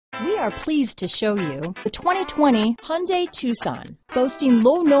We are pleased to show you the 2020 Hyundai Tucson. Boasting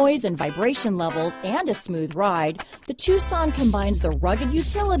low noise and vibration levels and a smooth ride, the Tucson combines the rugged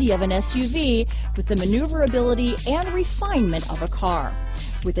utility of an SUV with the maneuverability and refinement of a car.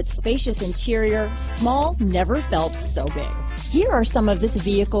 With its spacious interior, small never felt so big. Here are some of this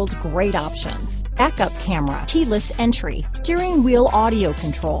vehicle's great options: backup camera, keyless entry, steering wheel audio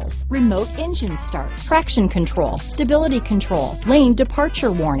controls, remote engine start, traction control, stability control, lane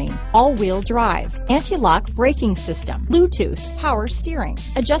departure warning, all-wheel drive, anti-lock braking system, Bluetooth, power steering,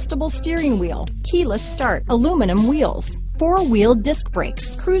 adjustable steering wheel, keyless start, aluminum wheels, four-wheel disc brakes,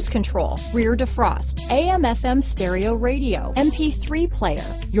 cruise control, rear defrost, AM/FM stereo radio, MP3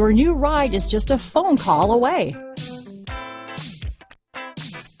 player. Your new ride is just a phone call away.